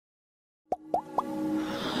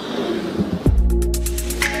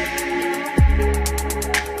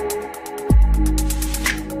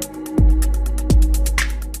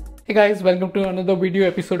Hey guys, welcome to another video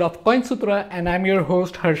episode of CoinSutra, and I'm your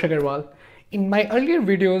host Harsh Agarwal. In my earlier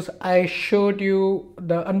videos, I showed you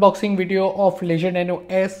the unboxing video of Ledger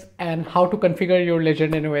Nano-S and how to configure your Ledger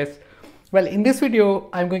Nano-S. Well, in this video,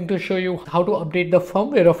 I'm going to show you how to update the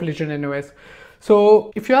firmware of Ledger Nano-S.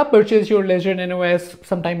 So if you have purchased your Ledger Nano-S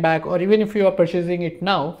some time back, or even if you are purchasing it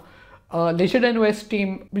now, Ledger Nano-S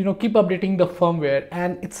team, keep updating the firmware,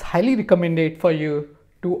 and it's highly recommended for you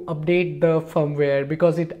to update the firmware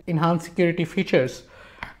because it enhances security features,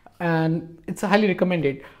 and it's highly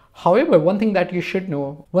recommended. However, one thing that you should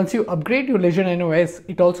know, once you upgrade your Ledger Nano-S,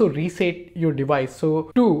 it also reset your device.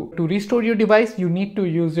 So to restore your device, you need to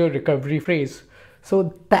use your recovery phrase.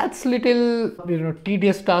 So that's little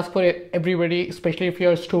tedious task for everybody, especially if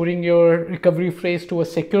you're storing your recovery phrase to a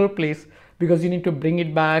secure place, because you need to bring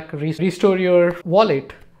it back, restore your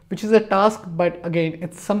wallet, which is a task, but again,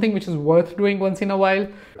 it's something which is worth doing once in a while.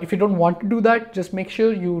 If you don't want to do that, just make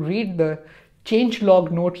sure you read the change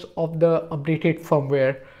log notes of the updated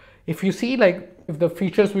firmware. If you see, if the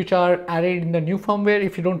features which are added in the new firmware,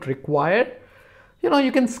 if you don't require,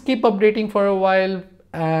 you can skip updating for a while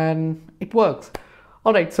and it works.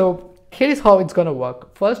 All right, so here is how it's gonna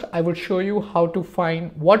work. First, I will show you how to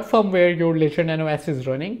find what firmware your Ledger Nano-S is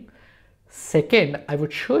running. Second, I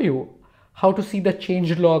would show you how to see the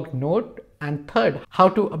change log note, and third, how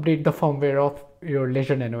to update the firmware of your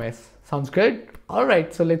Ledger Nano-S. Sounds good? All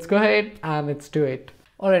right, so let's go ahead and let's do it.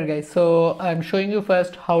 All right guys, so I'm showing you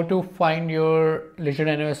first how to find your Ledger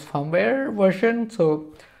Nano-S firmware version.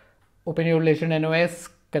 So open your Ledger Nano-S,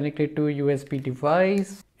 connect it to USB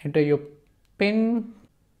device, enter your pin.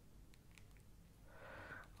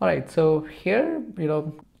 All right, so here,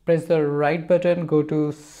 press the right button, go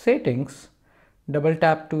to settings, double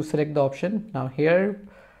tap to select the option. Now here,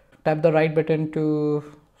 tap the right button to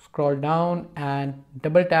scroll down and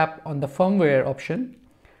double tap on the firmware option.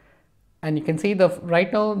 And you can see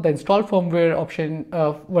right now the install firmware option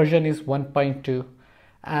version is 1.2.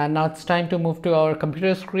 And now it's time to move to our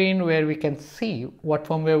computer screen where we can see what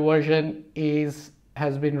firmware version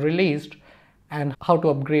has been released and how to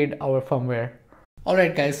upgrade our firmware.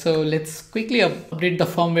 Alright guys, so let's quickly update the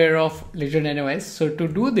firmware of Ledger Nano-S. So to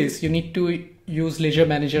do this, you need to use Ledger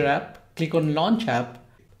Manager app, click on Launch app.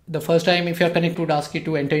 The first time if you're connected, it would ask you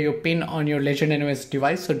to enter your PIN on your Ledger Nano-S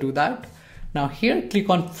device, so do that. Now here, click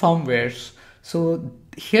on Firmwares. So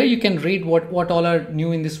here you can read what all are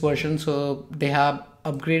new in this version. So they have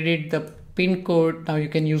upgraded the PIN code. Now you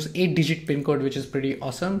can use 8-digit PIN code, which is pretty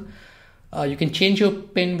awesome. You can change your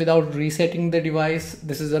PIN without resetting the device.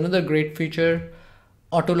 This is another great feature.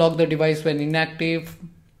 Auto lock the device when inactive,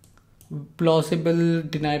 plausible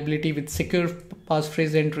deniability with secure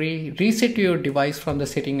passphrase entry, reset your device from the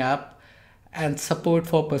setting app, and support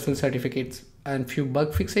for personal certificates, and few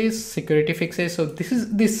bug fixes, security fixes. So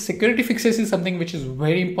this security fixes is something which is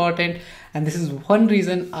very important, and this is one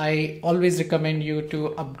reason I always recommend you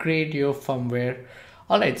to upgrade your firmware.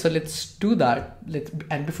 All right, so let's do that.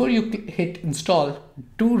 And before you hit install,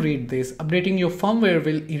 do read this. Updating your firmware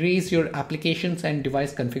will erase your applications and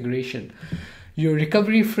device configuration. Your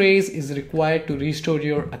recovery phrase is required to restore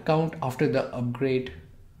your account after the upgrade.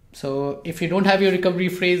 So if you don't have your recovery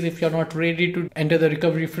phrase, if you're not ready to enter the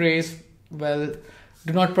recovery phrase, well,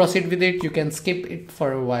 do not proceed with it. You can skip it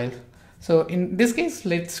for a while. So in this case,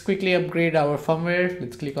 let's quickly upgrade our firmware.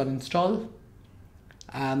 Let's click on install.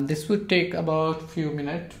 And this would take about a few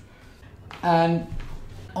minutes. And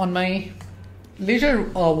on my Ledger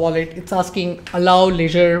wallet, it's asking allow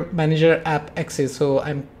Ledger Manager app access. So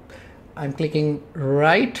I'm clicking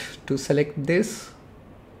right to select this,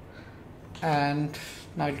 and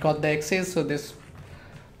now it got the access. So this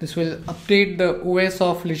will update the OS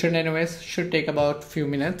of Ledger Nano-S. Should take about a few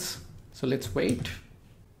minutes. So let's wait.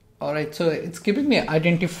 All right, so it's giving me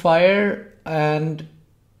identifier and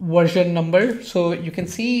version number. So you can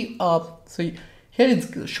see, so here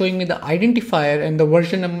it's showing me the identifier and the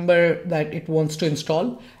version number that it wants to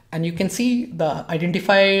install. And you can see the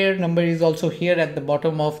identifier number is also here at the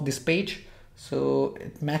bottom of this page. So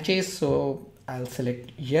it matches. So I'll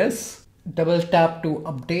select yes, double tap to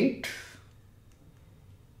update.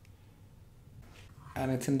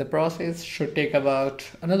 And it's in the process, should take about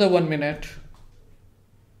another 1 minute.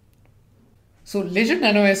 So Ledger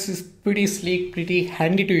Nano-S is pretty sleek, pretty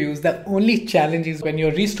handy to use. The only challenge is when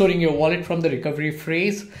you're restoring your wallet from the recovery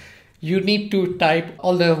phrase, you need to type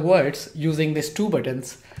all the words using these two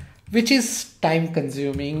buttons, which is time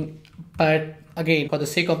consuming. But again, for the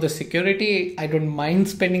sake of the security, I don't mind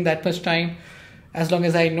spending that much time. As long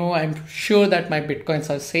as I'm sure that my Bitcoins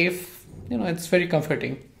are safe, it's very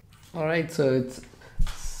comforting. All right, so it's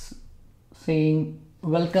saying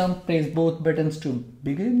welcome, press both buttons to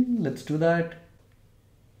begin. Let's do that.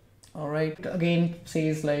 All right, again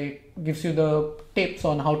says like gives you the tips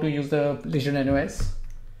on how to use the Ledger Nano-S.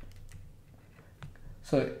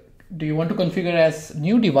 So do you want to configure as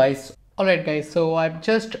new device? Alright guys, so I've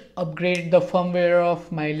just upgraded the firmware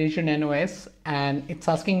of my Ledger Nano-S and it's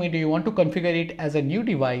asking me, do you want to configure it as a new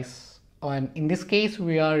device? And in this case,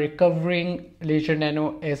 we are recovering Ledger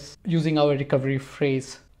Nano-S using our recovery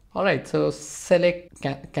phrase. Alright, so select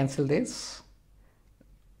cancel this.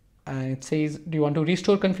 And it says, do you want to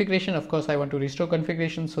restore configuration? Of course, I want to restore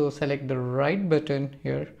configuration. So select the right button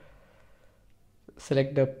here.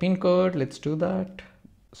 Select the pin code. Let's do that.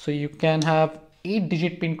 So you can have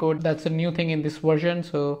 8-digit pin code. That's a new thing in this version.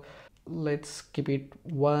 So let's keep it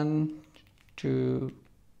 1, 2,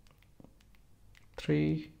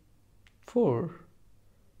 3, 4.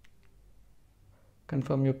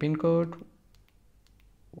 Confirm your pin code.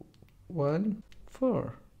 1,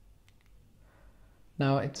 4.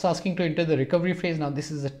 Now it's asking to enter the recovery phrase. Now this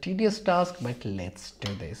is a tedious task, but let's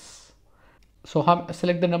do this. So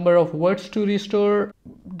select the number of words to restore.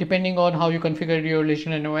 Depending on how you configure your Ledger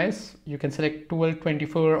Nano-S, you can select 12,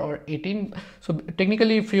 24 or 18. So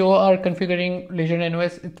technically if you are configuring Ledger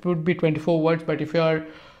Nano-S, it would be 24 words, but if you are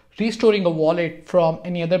restoring a wallet from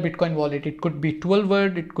any other Bitcoin wallet, it could be 12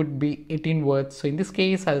 words, it could be 18 words. So in this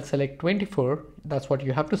case, I'll select 24. That's what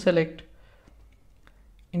you have to select.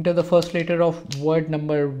 Enter the first letter of word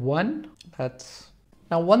number 1.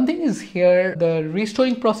 Now one thing is here, the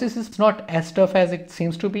restoring process is not as tough as it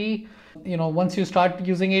seems to be. You know, once you start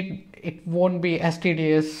using it, it won't be as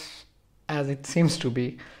tedious as it seems to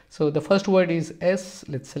be. So the first word is S.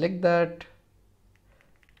 Let's select that.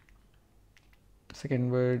 The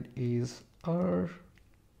second word is R.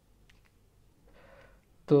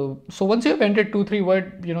 So once you have entered 2-3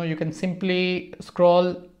 words, you know, you can simply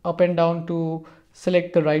scroll up and down to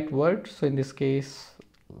select the right word. So in this case,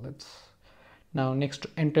 now next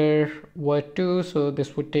enter word 2. So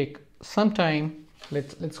this would take some time.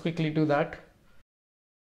 Let's quickly do that.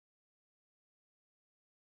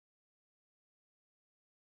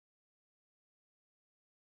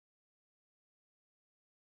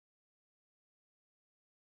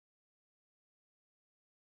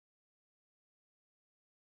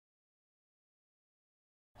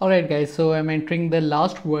 Alright guys, so I'm entering the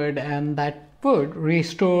last word and that would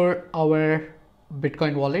restore our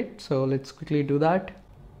Bitcoin wallet. So let's quickly do that.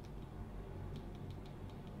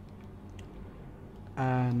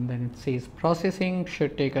 And then it says processing,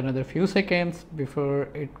 should take another few seconds before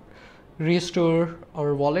it restore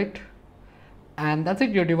our wallet. And that's it,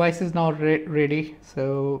 your device is now ready.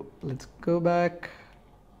 So let's go back.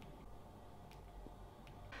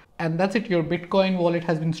 And that's it, your Bitcoin wallet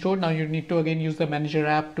has been stored. Now you need to again use the manager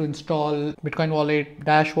app to install Bitcoin wallet,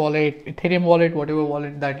 Dash wallet, Ethereum wallet, whatever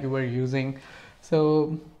wallet that you were using.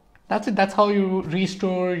 So that's it, that's how you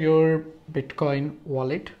restore your Bitcoin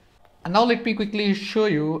wallet. And now let me quickly show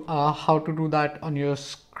you how to do that on your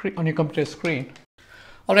screen, on your computer screen.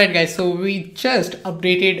 Alright guys, so we just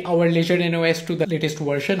updated our Ledger Nano-S to the latest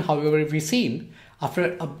version. However, we've seen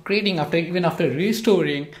after upgrading, even after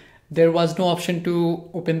restoring, there was no option to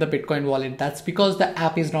open the Bitcoin wallet. That's because the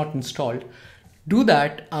app is not installed. Do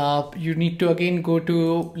that, you need to again go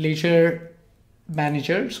to Ledger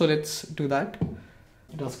Manager. So let's do that.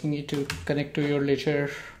 It's asking you to connect to your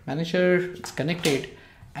Ledger Manager. It's connected.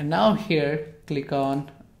 And now here, click on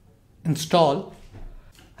install.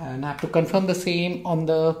 And I have to confirm the same on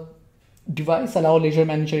the device. Allow Ledger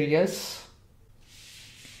Manager, yes.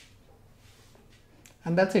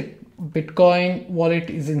 And that's it. Bitcoin wallet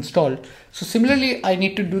is installed. So similarly, I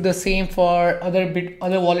need to do the same for other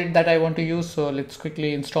wallet that I want to use. So let's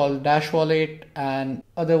quickly install Dash wallet and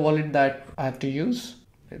other wallet that I have to use.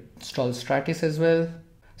 Install Stratis as well.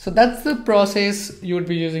 So that's the process you would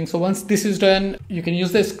be using. So once this is done, you can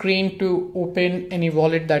use the screen to open any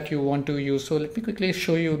wallet that you want to use. So let me quickly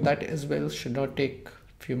show you that as well. Should not take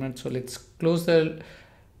a few minutes. So let's close the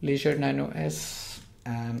Ledger Nano-S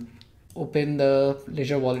and open the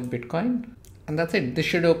Ledger wallet Bitcoin, and that's it. This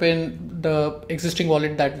should open the existing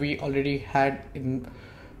wallet that we already had in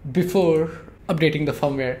before updating the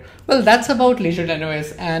firmware. Well, that's about Ledger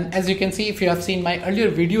Nano-S, and as you can see, if you have seen my earlier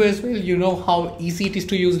video as well, you know how easy it is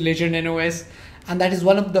to use Ledger Nano-S, and that is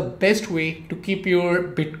one of the best way to keep your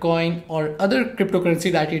Bitcoin or other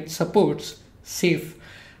cryptocurrency that it supports safe.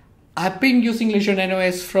 I've been using Ledger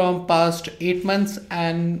Nano-S from past 8 months,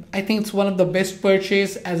 and I think it's one of the best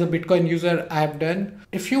purchase as a Bitcoin user I have done.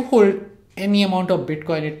 If you hold any amount of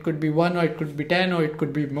Bitcoin, it could be 1 or it could be 10 or it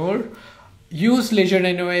could be more, use Ledger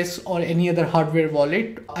Nano-S or any other hardware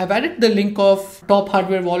wallet. I've added the link of top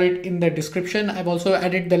hardware wallet in the description. I've also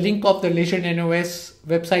added the link of the Ledger Nano-S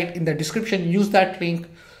website in the description. Use that link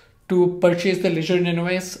to purchase the Ledger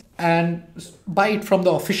Nano-S and buy it from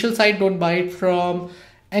the official site. Don't buy it from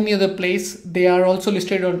any other place. They are also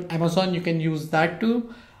listed on Amazon. You can use that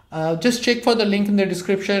too. Just check for the link in the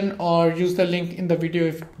description or use the link in the video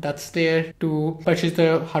if that's there to purchase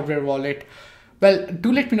the hardware wallet. Well,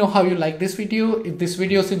 do let me know how you like this video. If this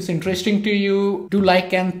video seems interesting to you, do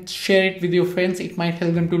like and share it with your friends. It might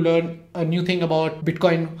help them to learn a new thing about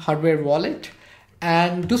Bitcoin hardware wallet.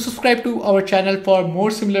 And do subscribe to our channel for more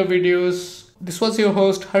similar videos. This was your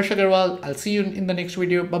host, Harsh Agarwal. I'll see you in the next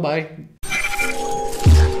video. Bye-bye.